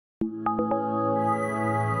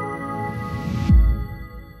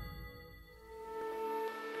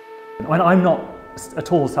when I'm not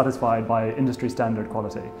at all satisfied by industry standard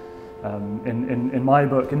quality. In my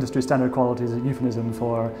book, industry standard quality is a euphemism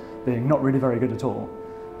for being not really very good at all.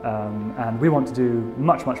 And we want to do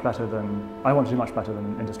much better than, I want to do much better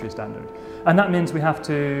than industry standard. And that means we have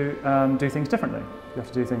to do things differently. We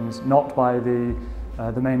have to do things not by the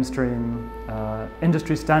mainstream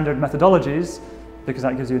industry standard methodologies, because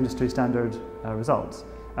that gives you industry standard results.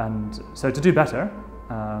 And so to do better,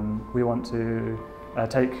 we want to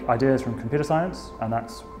take ideas from computer science, and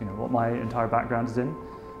that's what my entire background is in.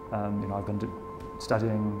 I've been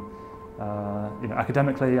studying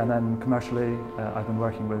academically and then commercially. I've been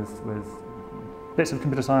working with bits of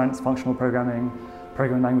computer science, functional programming,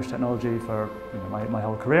 programming language technology for my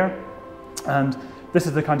whole career. And this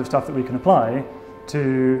is the kind of stuff that we can apply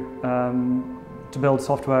to build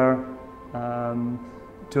software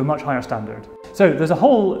to a much higher standard. So there's a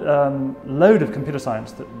whole load of computer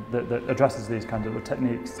science that addresses these kinds of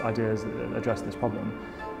techniques, ideas that address this problem.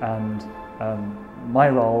 And my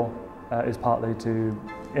role is partly to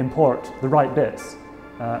import the right bits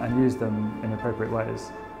and use them in appropriate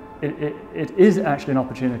ways. It is actually an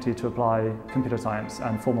opportunity to apply computer science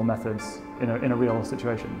and formal methods in a real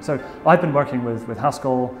situation. So I've been working with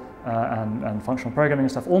Haskell and functional programming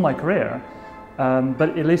and stuff all my career,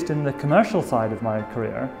 but at least in the commercial side of my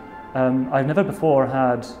career, I've never before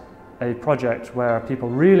had a project where people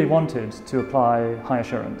really wanted to apply high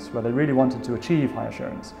assurance, where they really wanted to achieve high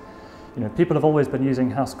assurance. People have always been using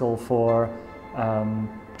Haskell for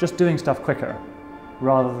just doing stuff quicker,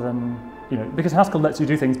 rather than, because Haskell lets you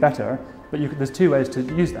do things better, but there's two ways to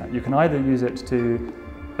use that. You can either use it to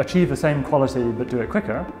achieve the same quality but do it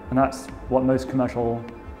quicker, and that's what most commercial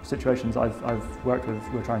situations I've worked with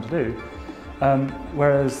were trying to do.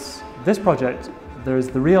 Whereas this project, there's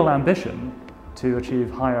the real ambition to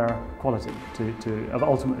achieve higher quality,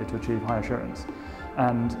 ultimately to achieve high assurance.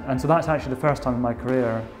 And so that's actually the first time in my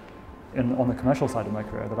career, on the commercial side of my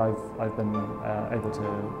career, that I've been able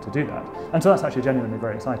to do that. And so that's actually genuinely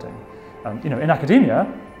very exciting. In academia,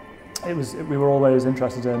 we were always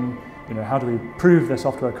interested in, how do we prove the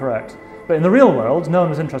software correct? But in the real world, no one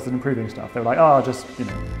was interested in proving stuff. They were like,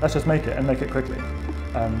 let's just make it and make it quickly.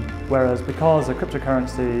 Whereas because a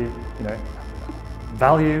cryptocurrency,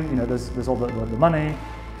 value, there's all the money,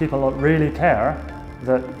 people really care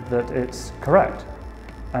that it's correct.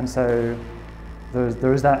 And so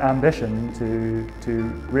there is that ambition to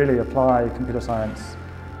really apply computer science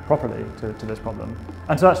properly to this problem.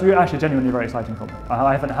 And so that's actually genuinely very exciting for me.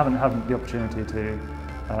 I haven't had the opportunity to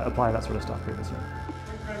apply that sort of stuff previously.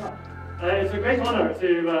 It's a great honour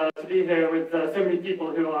to be here with so many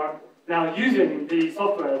people who are now using the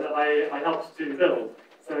software that I helped to build.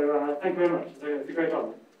 So thank you very much. It's a great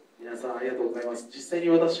honour. 皆さんありがとうございます。実際に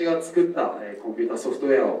私が作ったコンピューターソフトウ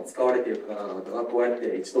ェアを使われている方々がこうやっ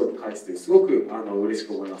て一堂に会すというすごく嬉し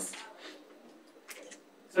く思います。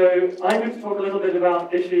So I'm going to talk a little bit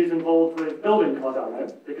about issues involved with building Cardano,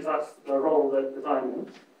 because that's the role that I'm in.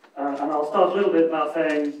 And I'll start a little bit about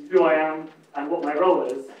saying who I am and what my role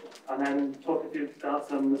is, and then talk a few about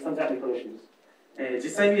some technical issues. 実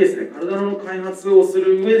際にですね、カルダノの開発をす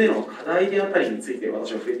る上での課題であったりについて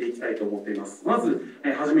私は触れていきたいと思っています。まず、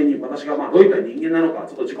はじめに私がどういった人間なのか、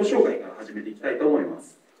ちょっと自己紹介から始めていきたいと思いま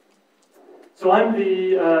す。So I'm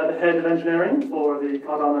the head of engineering for the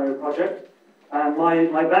Cardano project, and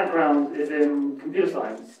my background is in computer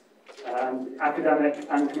science, academic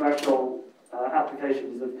and commercial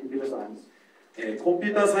applications of computer science. コンピ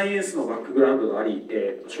ューターサイエンスのバックグラウンドがあり、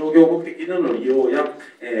商業目的での利用や、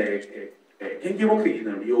研究目的で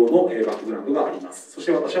の利用のバックグラウンドがあります。そし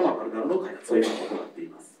て私はカルダノの開発を今行ってい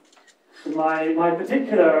ます。My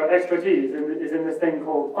particular expertise is in this thing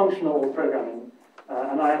called functional programming,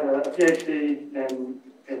 and I have a PhD in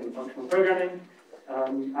functional programming,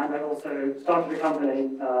 and I also started a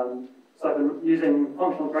company, so I've been using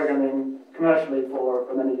functional programming commercially for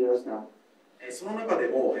many years now. その中で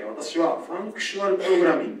も私はファンクショナルプログ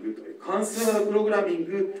ラミングという関数型プログラミン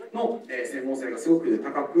グの専門性がすごく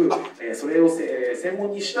高く、それを専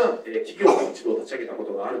門にした企業を一度立ち上げたこ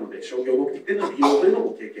とがあるので、商業目的での利用というの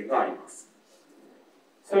も経験があります。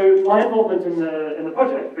So my involvement in the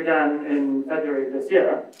project began in February this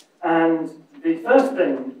year, and the first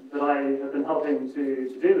thing that I have been helping to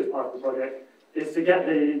do as part of the project is to get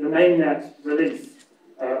the mainnet release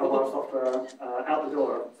of our software out the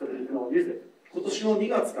door so that you can all use it. 今年の2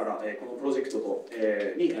月からこのプロジェクト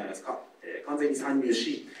に完全に参入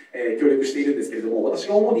し、協力しているんですけれども、私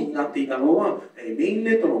が主に担っていたのはメイン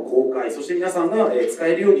ネットの公開、そして皆さんが使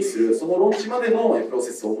えるようにする、そのローンチまでのプロ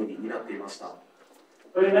セスを主に担っていました。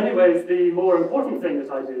But in many ways, the more important thing that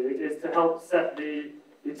I do is to help set the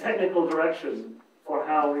technical direction for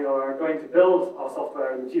how we are going to build our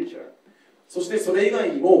software in the future. そしてそれ以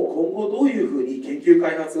外にも今後どういうふうに研究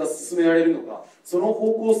開発が進められるのか、その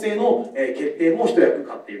方向性の決定も一役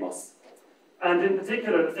買っています。And in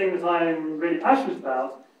particular, the thing that I'm really passionate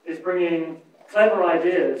about is bringing clever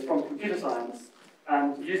ideas from computer science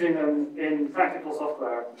and using them in practical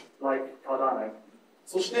software like Cardano.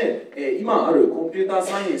 そして今あるコンピューター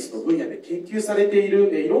サイエンスの分野で研究されてい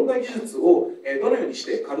るいろんな技術をどのようにし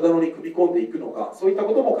てカルダノに組み込んでいくのか、そういった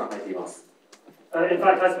ことも考えています。In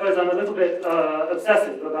fact, I suppose I'm a little bit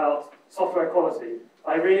obsessive about software quality.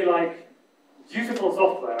 I really like beautiful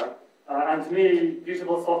software, and to me,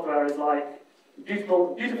 beautiful software is like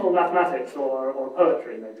beautiful mathematics or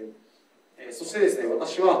poetry, maybe. そしてですね、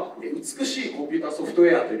私は美しいコンピューターソフトウ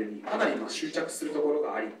ェアというのにかなり執着するところ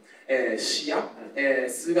があり、詩や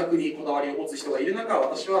数学にこだわりを持つ人がいる中、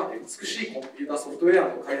私は美しいコンピューターソフトウェア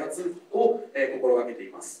の開発を心がけて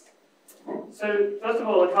います。So, first of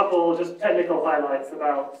all, a couple just technical highlights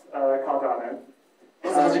about Cardano.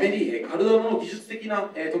 まずはじめにカルダノの技術的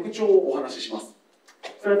な特徴をお話しします。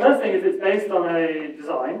So the first thing is it's based on a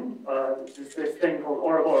design, which is this thing called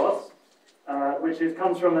Ouroboros, which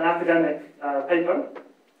comes from an academic paper.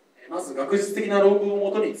 まず学術的な論文を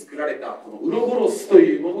もとに作られたこのウロボロスと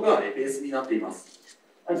いうものがベースになっています。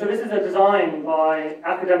And so this is a design by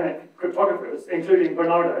academic cryptographers, including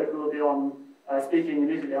Bernardo, who will be on speaking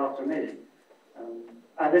immediately after me.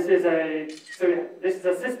 And this is a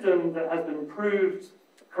system that has been proved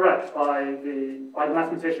correct by the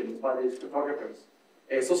mathematicians, by these cryptographers.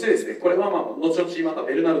 そしてですね、これは後々また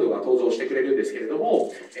ベルナルドが登場してくれるんですけれど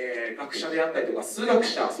も、学者であったりとか数学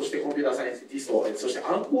者、そしてコンピューターサイエンスティスト、そして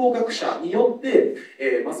暗号学者によって、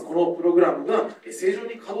まずこのプログラムが正常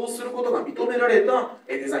に稼働することが認められた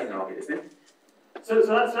デザインなわけですね。So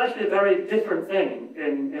that's actually a very different thing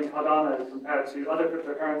in Cardano compared to other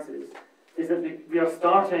cryptocurrencies, is that we are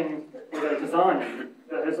starting with a design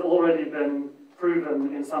that has already been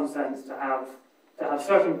proven in some sense to have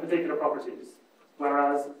certain particular properties.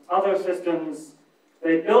 Whereas other systems,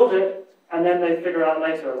 they build it and then they figure out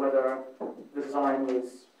later whether the design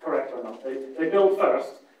was correct or not. They build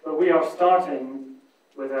first, but we are starting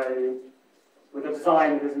with a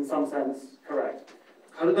design that is in some sense correct.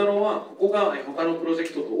 カルダノはここが他のプロジェ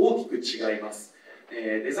クトと大きく違います。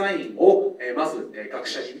デザインをまず学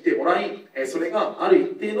者に見てもらい、それがある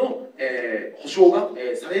一定の保証が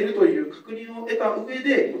されるという確認を得た上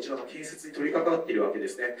でこちらの建設に取り掛かっているわけで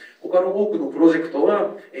すね。他の多くのプロジェクト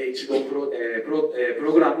は一度プ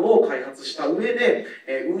ログラムを開発した上で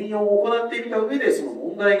運用を行ってみた上でその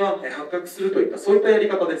問題が発覚するといったそういったやり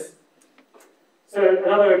方です。So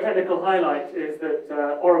another technical highlight is that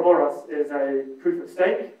Ouroboros is a proof of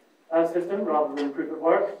stake system rather than proof of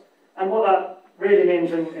work, and what that really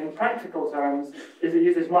means in practical terms is it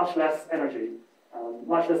uses much less energy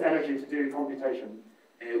to do computation.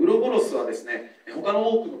 ウロボロスはですね、他の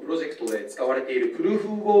多くのプロジェクトで使われているプルー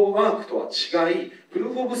フ・オブ・ワークとは違い、プ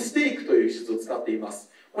ルーフ・オブ・ステークという技術を使っていま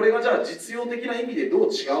す。これがじゃあ実用的な意味でどう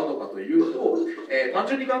違うのかというと、単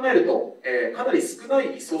純に考えると、かなり少ない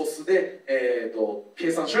リソースで、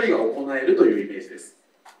計算処理が行えるというイメージです。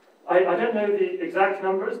I don't know the exact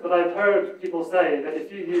numbers, but I've heard people say that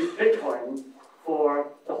if you use Bitcoin for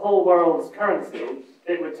the whole world's currency,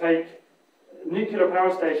 it would take nuclear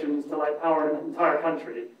power stations to power an entire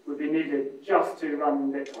country would be needed just to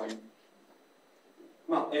run Bitcoin.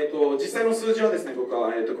 実際の数字はですね、僕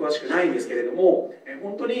は詳しくないんですけれども、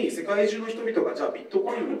本当に世界中の人々がじゃあビット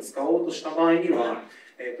コインを使おうとした場合には、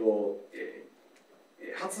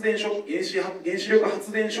発電所、原子力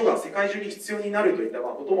発電所が世界中に必要になるといった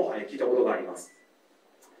ことも聞いたことがあります。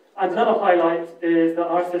And another highlight is that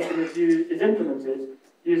our system is implemented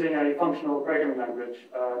using a functional programming language,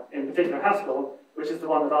 in particular Haskell, which is the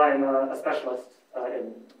one that I am a specialist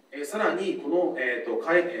in. さらにこの、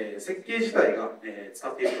設計自体が、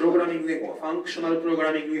使っているプログラミング言語はファンクショナルプログ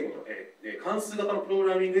ラミング言語、関数型のプログ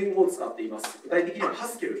ラミング言語を使っています。具体的にはハ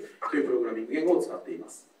スケルというプログラミング言語を使っていま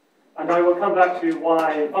す。And I will come back to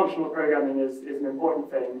why functional programming is an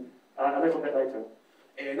important thing a little bit later.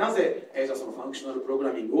 なぜ、じゃあそのファンクショナルプログ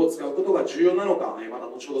ラミングを使うことが重要なのか、また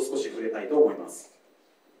後ほど少し触れたいと思います。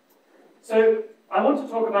So I want to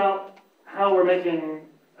talk about how we're making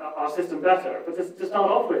our system better, but to start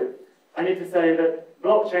off with, I need to say that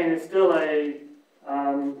blockchain is still an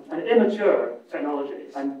immature technology,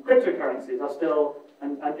 and cryptocurrencies are still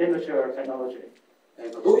an immature technology.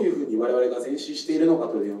 どういうふうに我々が前進しているのか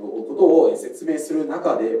ということを説明する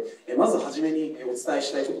中で、まずはじめにお伝え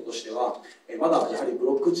したいこととしては、まだやはりブ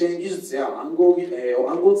ロックチェーン技術や暗号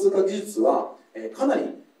通貨技術はかな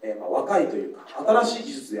り若いというか新しい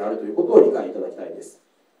技術であるということを理解いただきたいです。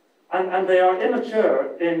And they are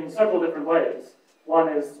immature in several different ways. One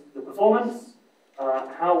is the performance,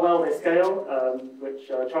 how well they scale, which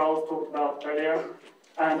Charles talked about earlier,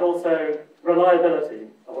 and also reliability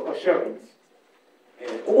or assurance.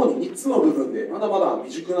 主に3つの部分でまだまだ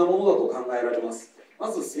未熟なものだと考えられます。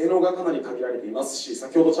まず性能がかなり限られていますし、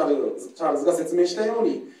先ほどチャールズが説明したよう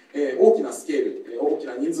に、大きなスケール、大き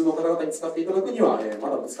な人数の方々に使っていただくには、ま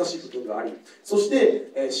だ難しい部分があり、そし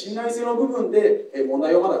て、信頼性の部分で、問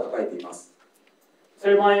題をまだ抱えています。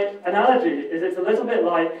So my analogy is it's a little bit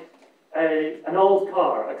like an old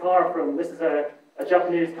car, a car from, this is a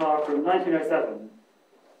Japanese car from 1907.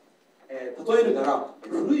 例えるなら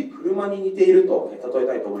古い車に似ていると例え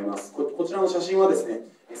たいと思います。こちらの写真はですね、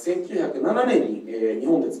1907年に日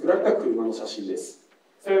本で作られた車の写真です。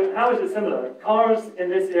So how is it similar? Cars in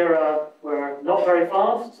this era were not very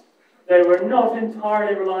fast, they were not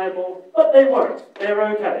entirely reliable, but they worked. They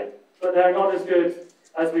were okay, but they're not as good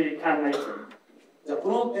as we can make them. じゃあこ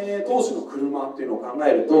の、当時の車っていうのを考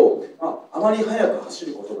えると、あまり速く走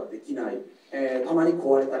ることができない、たまに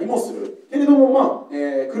壊れたりもするけれども、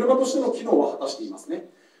車としての機能は果たしていますね。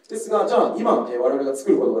ですが、じゃあ今、我々が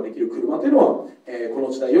作ることができる車というのは、こ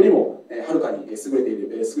の時代よりも、はるかに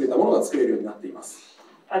優れたものが作れるようになっています。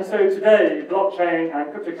And so today, blockchain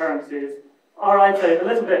and cryptocurrencies are, I'd say, a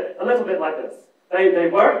little bit like this. They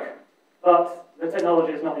work, but the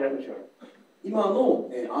technology is not yet mature. 今の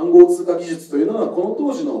暗号通貨技術というのはこの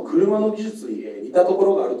当時の車の技術に似たとこ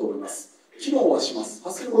ろがあると思います。機能はします。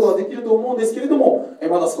発することはできると思うんですけれども、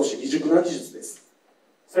まだ少し未熟な技術です。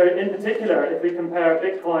So in particular, if we compare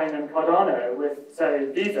Bitcoin and Cardano with, say,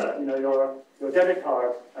 Visa, your debit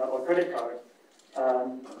card or credit card,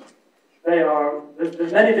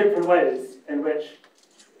 there's many different ways in which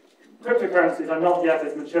cryptocurrencies are not yet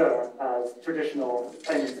as mature as traditional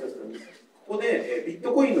payment systems. ここでビッ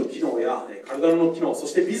トコインの機能やカルダノの機能、そ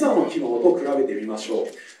してビザの機能と比べてみましょう。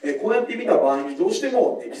こうやって見た場合にどうして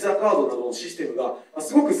もビザカードなどのシステムが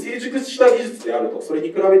すごく成熟した技術であると、それに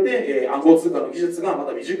比べて暗号通貨の技術がま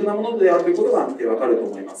だ未熟なものであるということが見てわかると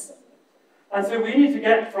思います。And so we need to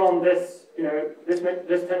get from this,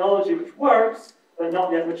 this technology which works but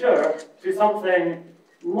not yet mature to something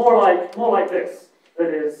more like this, that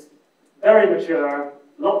is very mature,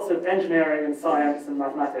 lots of engineering and science and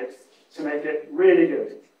mathematics to make it really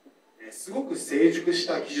good. すごく成熟し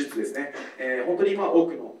た技術ですね。本当に今多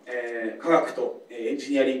くの科学とエン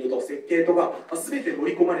ジニアリングと設計とか全て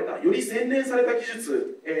盛り込まれたより洗練された技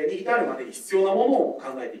術に至るまでに必要なものを考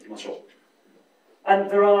えていきましょう。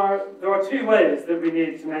And there are two ways that we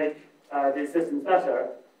need to make these systems better.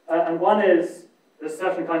 And one is there's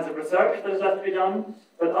certain kinds of research that is left to be done,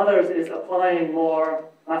 but others is applying more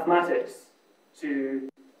mathematics to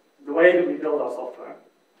the way that we build our software.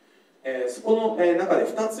 そこの中で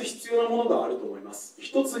2つ必要なものがあると思います。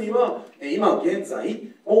1つには今現在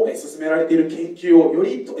も進められている研究をよ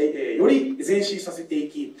り前進させてい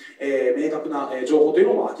き、明確な情報という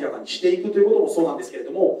のを明らかにしていくということもそうなんですけれ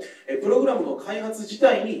ども、プログラムの開発自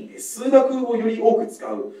体に数学をより多く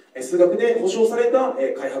使う、数学で保証された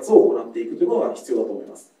開発を行っていくということが必要だと思い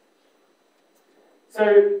ます。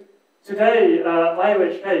So today,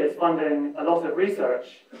 IOHK is funding a lot of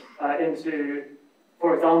research into,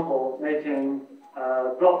 for example, making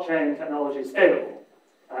blockchain technology scalable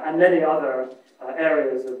and many other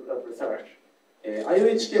areas of research.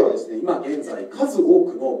 IOHK はですね、今現在数多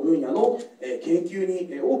くの分野の研究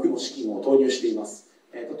に多くの資金を投入しています。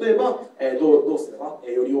例えば、どうすれば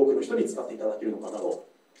より多くの人に使っていただけるのかなど。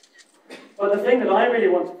But the thing that I really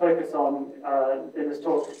want to focus on in this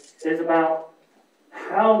talk is about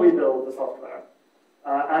how we build the software.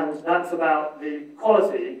 And that's about the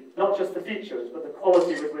quality, not just the features, but the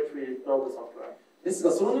quality with which we build the software. です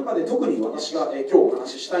が、その中で特に私が今日お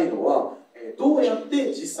話ししたいのは、どうやって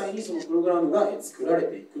実際にそのプログラムが作られ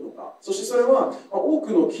ていくのか、そしてそれは多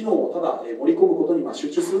くの機能をただ盛り込むことに集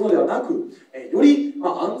中するのではなく、より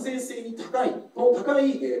安全性に高い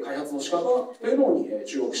開発の仕方というのに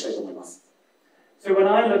注目したいと思います。So when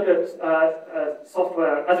I look at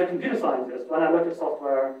software, as a computer scientist, when I look at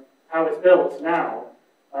software, how it's built now,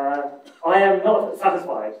 I am not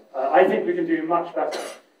satisfied. I think we can do much better,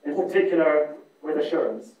 in particular with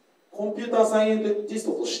assurance. コンピューターサイエンティス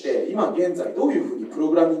トとして今現在どういうふうにプロ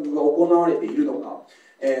グラミングが行われているのか、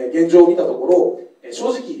現状を見たところ、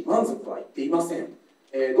正直満足はいっていません。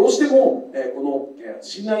どうしてもこの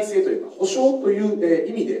信頼性というか保証という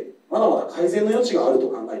意味でまだまだ改善の余地があると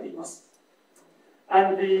考えています。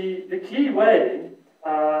And the key way,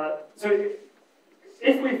 so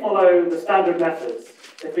if we follow the standard methods,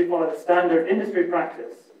 if we follow the standard industry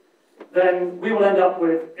practice, then we will end up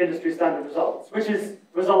with industry standard results, which is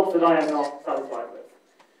results that I am not satisfied with.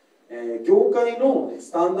 業界の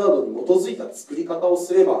スタンダードに基づいた作り方を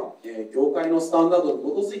すれば、業界のスタンダードに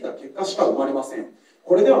基づいた結果しか生まれません。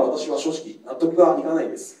これでは私は正直納得がいかない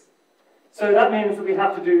です。So that means that we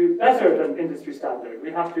have to do better than industry standard.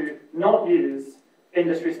 We have to not use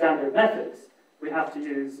industry standard methods. We have to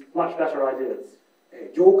use much better ideas.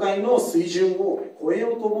 業界の水準を超え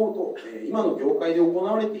ようと思うと、今の業界で行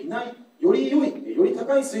われていないより良い、より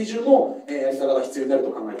高い水準のやり方が必要になる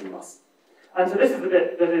と考えています。And so this is the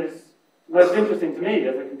bit that is most interesting to me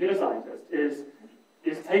as a computer scientist, is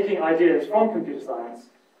taking ideas from computer science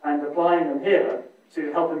and applying them here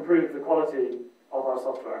to help improve the quality of our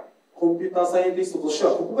software. コンピューターサイエンティストとして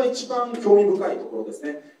はここが一番興味深いところです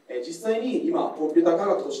ね。実際に今コンピューター科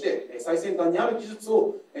学として最先端にある技術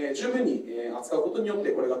を十分に扱うことによって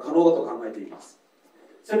これが可能だと考えています。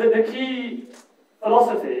So the key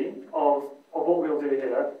philosophy of what we'll do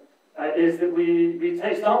here is that we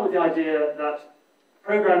start with the idea that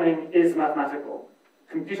programming is mathematical.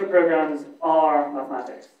 Computer programs are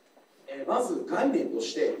mathematics. まず概念と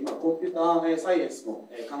して今コンピューターサイエンスの考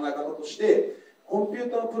え方としてコンピュ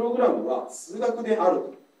ータープログラムは数学である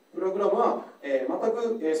と。プログラムは全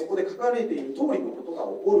くそこで書かれている通りのことが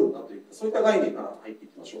起こるんだというそういった概念から入ってい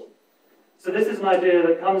きましょう。So this is an idea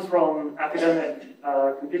that comes from academic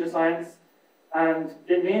computer science, and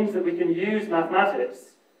it means that we can use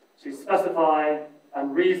mathematics to specify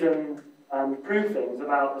and reason and prove things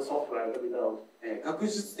about the software that we build. 学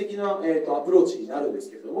術的なアプローチになるんです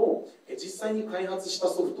けれども、実際に開発した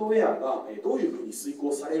ソフトウェアがどういうふうに遂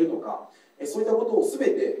行されるのか、そういったことをすべ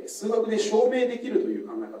て数学で証明できるという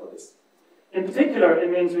考え方です。In particular, it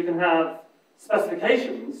means we can have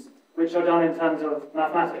specifications which are done in terms of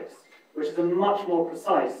mathematics, which is a much more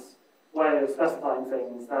precise way of specifying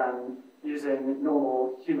things than using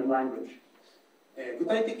normal human language. 具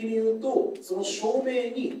体的に言うと、その証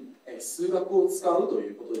明に数学を使うとい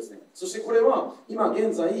うことですね。そしてこれは今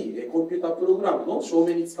現在コンピュータープログラムの証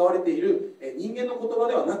明に使われている人間の言葉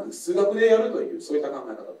ではなく数学でやるというそういった考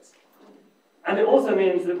え方です。And it also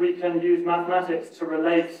means that we can use mathematics to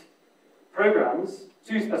relate programs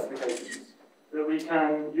to specifications. That we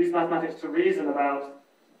can use mathematics to reason about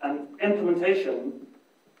an implementation,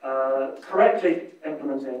 correctly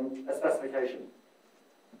implementing a specification.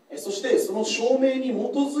 そしてその証明に基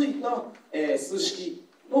づいた数式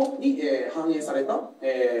に反映された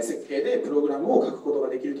設計でプログラムを書くことが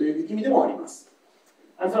できるという意味でもあります。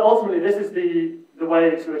And so ultimately, this is the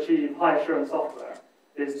way to achieve high assurance software.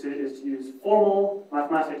 Is to use formal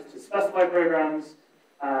mathematics to specify programs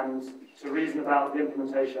and to reason about the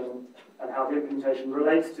implementation and how the implementation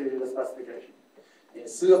relates to the specification.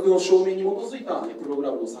 数学の証明に基づいたプログ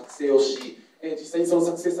ラムの作成をし、実際にその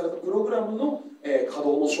作成されたプログラムの稼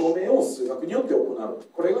働の証明を数学によって行う。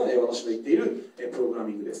これが私の言っているプログラ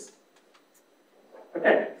ミングです。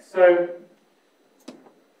Okay, so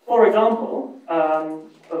for example,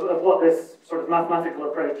 of what this sort of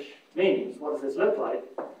mathematical approach means, what does this look like?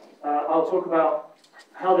 I'll talk about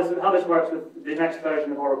how this works with the next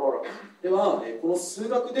version of Ouroboros. では、この数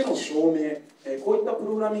学での証明、こういったプ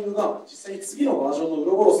ログラミングが実際に次のバージョンのウ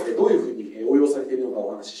ロボロスでどういうふうに応用されているのか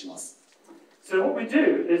お話しします。So what we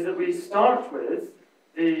do is that we start with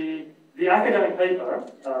the academic paper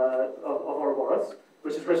of Ouroboros,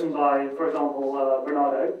 which is written by, for example,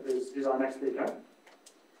 Bernardo, who's our next speaker.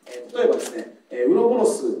 例えばですね、ウロボロ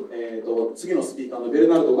ス、次のスピーカーのベル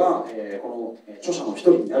ナルドが、この著者の一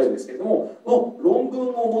人になるんですけれども、の論文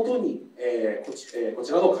をもとに、こ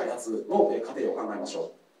ちらの開発の過程を考えまし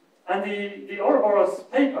ょう。And the Ouroboros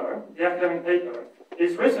paper, the academic paper,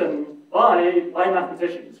 is written by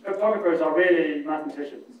mathematicians. Cryptographers are really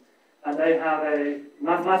mathematicians, and they have a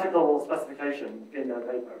mathematical specification in their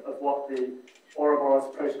paper of what the Ouroboros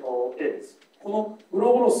protocol is. このウ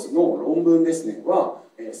ロボロスの論文ですねは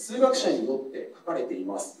数学者によって書かれてい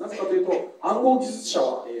ます。なぜかというと暗号技術者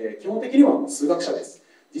は基本的には数学者です。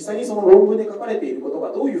実際にその論文で書かれていること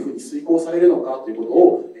がどういうふうに遂行されるのかということ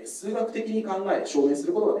を数学的に考え証明す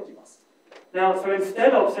ることができます。Now, so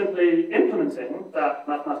instead of simply implementing that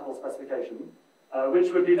mathematical specification,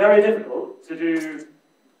 which would be very difficult to do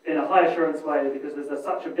in a high assurance way because there's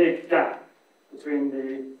such a big gap between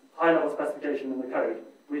the high-level specification and the code,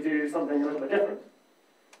 we do something a little bit different.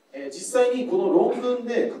 実際にこの論文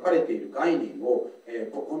で書かれている概念を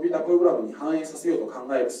コンピュータープログラムに反映させようと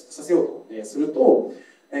すると、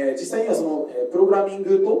実際にはそのプログラミン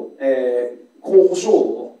グと高保証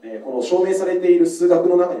度のこの証明されている数学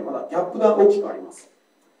の中にまだギャップが大きくあります。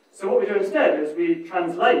So what we do instead is we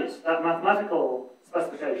translate that mathematical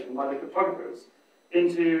specification by the cryptographers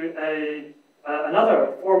into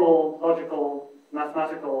another formal, logical,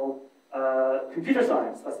 mathematical computer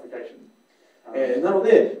science specification. なの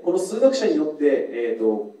で、この数学者によって、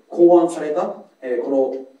考案された、こ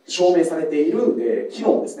の証明されている、機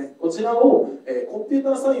能ですね。こちらを、コンピュー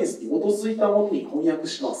ターサイエンスに基づいたものに翻訳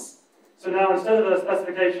します。So now instead of a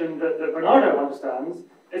specification that Bernardo understands,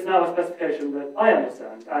 it's now a specification that I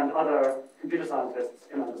understand and other computer scientists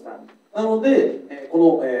can understand. なので、こ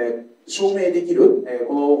の、証明できる、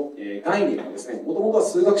この、概念はですね、もともとは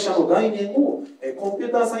数学者の概念を、コンピュ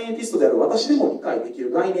ーターサイエンティストである私でも理解でき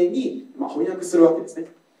る概念に、翻訳するわけですね。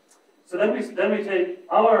So then we take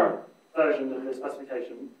our version of the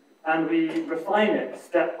specification and we refine it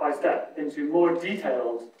step by step into more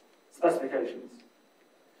detailed specifications.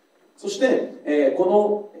 そして、こ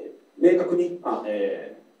の、明確に、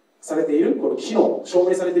されているこの機能、証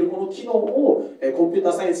明されているこの機能を、コンピュータ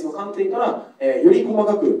ーサイエンスの観点から、より細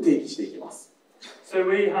かく定義していきます。So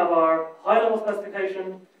we have our high-level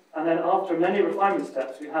specification, and then after many refinement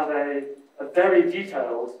steps, we have a very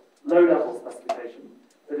detailed low-level specification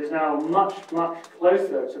that is now much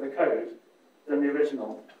closer to the code than the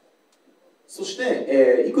original. そし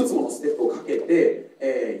て、いくつものステップをかけ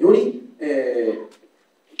て、より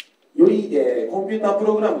コンピュータープ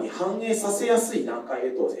ログラムに反映させやすい段階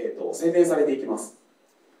へと、洗練されていきます。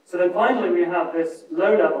So then finally we have this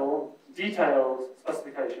low-level, detailed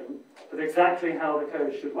specification of exactly how the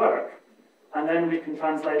code should work, and then we can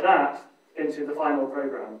translate that into the final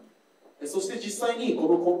program. そして実際にこ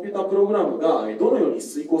のコンピュータープログラムがどのように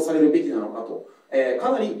遂行されるべきなのかと、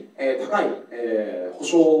かなり高い保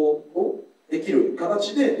証をできる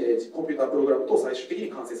形でコンピュータープログラムと最終的に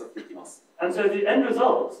完成させていきます。And so the end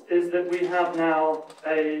result is that we have now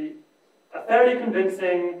a fairly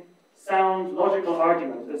convincing, sound, logical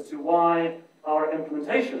argument as to why our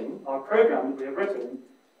implementation, our program that we have written,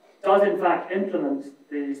 does in fact implement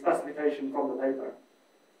the specification from the paper.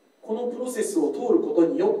 このプロセスを通ること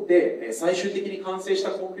によって最終的に完成し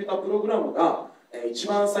たコンピュータープログラムが一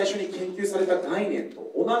番最初に研究された概念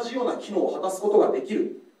と同じような機能を果たすことができ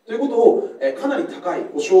るということをかなり高い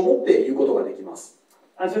保証を持って言うことができます。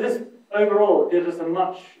And so this overall gives us a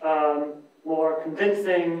much more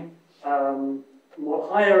convincing, more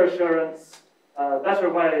higher assurance,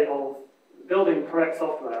 better way of building correct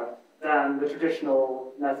software than the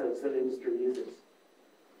traditional methods that industry uses.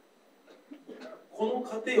 この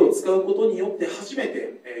過程を使うことによって初め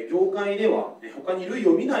て業界では他に類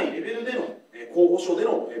を見ないレベルでの高保証で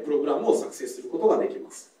のプログラムを作成することができ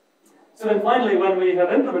ます。So then finally, when we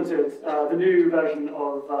have implemented the new version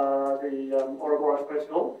of the Ouroboros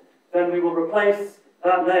protocol, then we will replace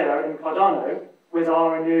that layer in Cardano with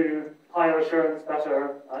our new higher assurance,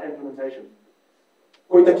 better implementation.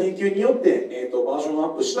 こういった研究によって、バージョンアッ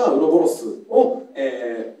プしたウロボロスを、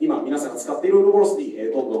今皆さんが使っているウロボロスに、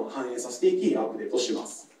どんどん反映させていきアップデートしま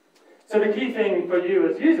す。So the key thing for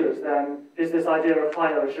you as users then is this idea of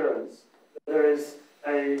higher assurance. There is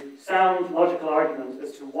a sound logical argument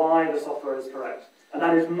as to why the software is correct. And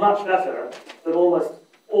that is much better than almost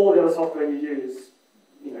all the other software you use,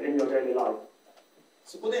 in your daily life.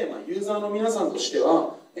 そこで、ユーザーの皆さんとして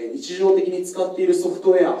は、日常的に使っているソフ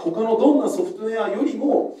トウェア、他のどんなソフトウェアより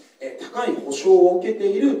も、高い保証を受けて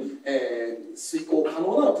いる、遂行可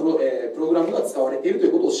能なプログラムが使われているとい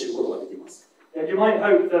うことを知ることができます。You might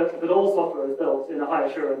hope that all software is built in a high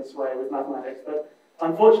assurance way with mathematics, but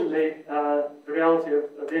unfortunately, the reality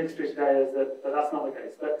of the industry today is that that's not the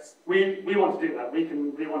case. But we want to do that. We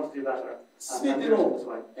want to do better. すべての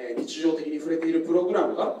日常的に触れているプログラ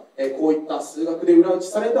ムがこういった数学で裏打ち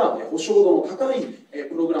された保証度の高い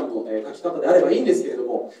プログラムの書き方であればいいんですけれど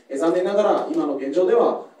も、残念ながら今の現状で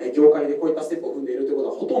は業界でこういったステップを踏んでいるということ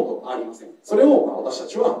はほとんどありません。それを私た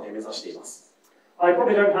ちは目指しています。I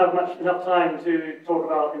probably don't have enough time to talk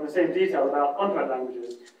about in the same detail about contract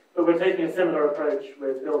languages, but we're taking a similar approach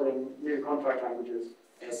with building new contract languages.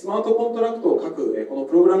 スマートコントラクトを書くこの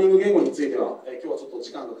プログラミング言語については今日はちょっと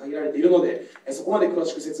時間が限られているのでそこまで詳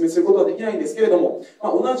しく説明することはできないんですけれども、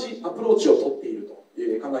同じアプローチを取っていると考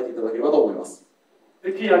えていただければと思います。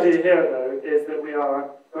The key idea here, though, is that we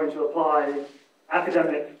are going to apply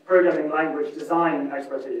academic programming language design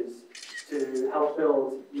expertise to help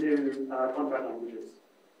build new contract languages.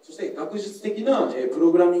 そして学術的なプ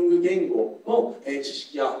ログラミング言語の知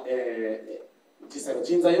識や実際の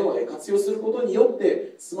人材を活用することによっ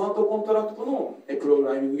てスマートコントラクトのプログ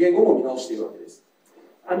ラミング言語も見直しているわけです。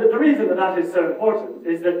And the reason that is so important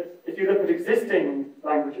is that if you look at existing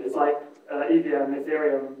languages like EVM,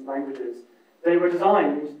 Ethereum languages, they were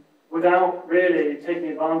designed without really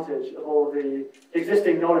taking advantage of all the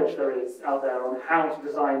existing knowledge there is out there on how to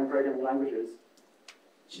design programming languages.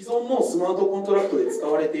 既存のスマートコントラクトで使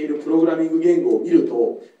われているプログラミング言語を見る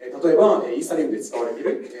と、例えばイーサリアムで使われてい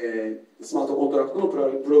るスマートコントラクトのプ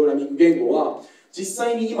ログラミング言語は実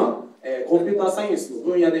際に今コンピューターサイエンスの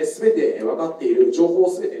分野で全て分かっている情報を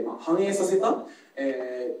全て反映させた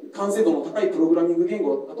完成度の高いプログラミング言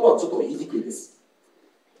語だとはちょっと言いにくいです。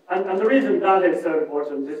And the reason that is so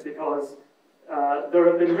important is because there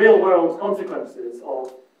have been real-world consequences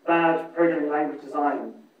of bad programming language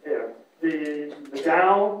design here. The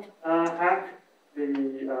DAO hack,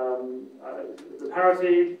 the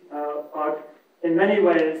parity bug, in many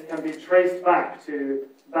ways can be traced back to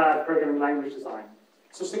bad programming language design.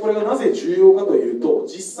 そしてこれがなぜ重要かというと、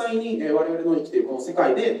実際に我々の生きているこの世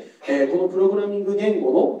界でこのプログラミング言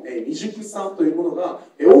語の未熟さというものが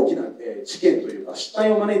大きな事件というか失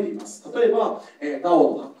態を招いています。例えば DAO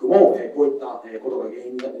のハックもこういったことが原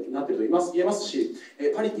因になっていると言えますし、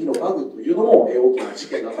パリティのバグというのも大きな事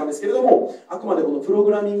件だったんですけれども、あくまでこのプロ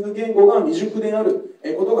グラミング言語が未熟である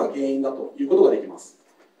ことが原因だということができます。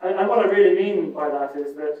And what I really mean by that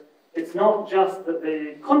is that it's not just that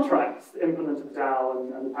the contracts implemented the DAO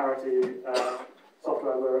and the parity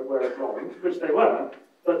software were wrong, which they were,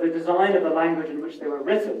 but the design of the language in which they were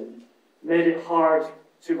written made it hard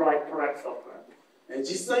to write correct software.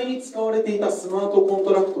 実際に使われていたスマートコン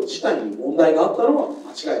トラクト自体に問題があったのは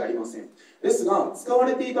間違いありません。ですが、使わ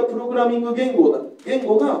れていたプログラミング言語が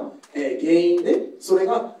原因で、それ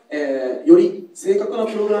がより正確な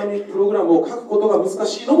プログラムを書くことが難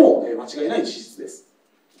しいのも間違いない事実です。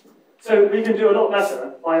So we can do a lot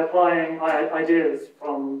better by applying ideas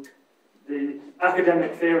from the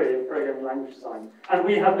academic theory of programming language design. And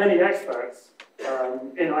we have many experts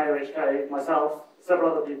in IOHK, myself,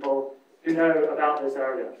 several other people who know about this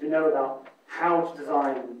area, who know about how to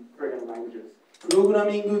design programming languages. プログラ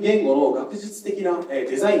ミング言語の学術的な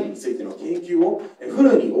デザインについての研究をフ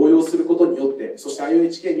ルに応用することによって、そして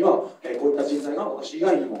IOHK にはこういった人材が私以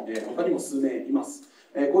外にも他にも数名います。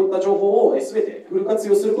こういった情報を全てフル活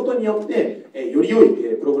用することによって、より良い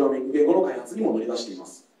プログラミング言語の開発にも乗り出していま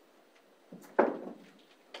す。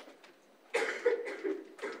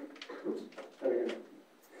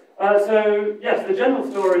So, yes, the general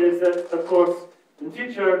story is that, of course, in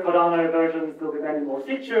future Cardano versions there will be many more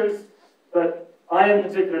features, but I am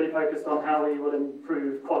particularly focused on how we will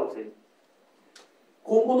improve quality.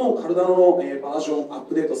 今後のカルダノのバージョンアッ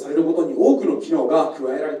プデートされるごとに多くの機能が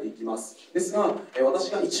加えられていきます。ですが、私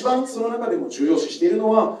が一番その中でも重要視しているの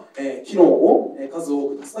は、機能を数多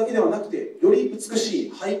く足すだけではなくて、より美しい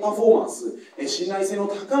ハイパフォーマンス、信頼性の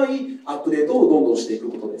高いアップデートをどんどんしていく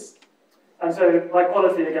ことです。And so, by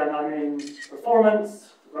quality again, I mean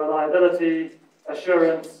performance, reliability,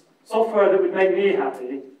 assurance, software that would make me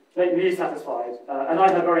happy, make me satisfied, and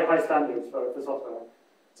I have very high standards for software.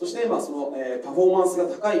 そしてそのパフォーマンスが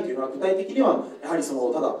高いというのは具体的にはやはりそ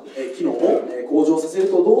のただ機能を向上させる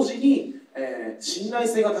と同時に信頼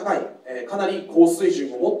性が高いかなり高水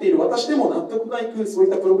準を持っている私でも納得がいくそうい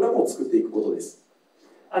ったプログラムを作っていくことです。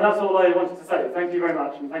And that's all I wanted to say. Thank you very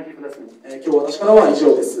much and thank you for listening. 今日私からは以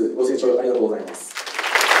上です。ご清聴ありがとうございます。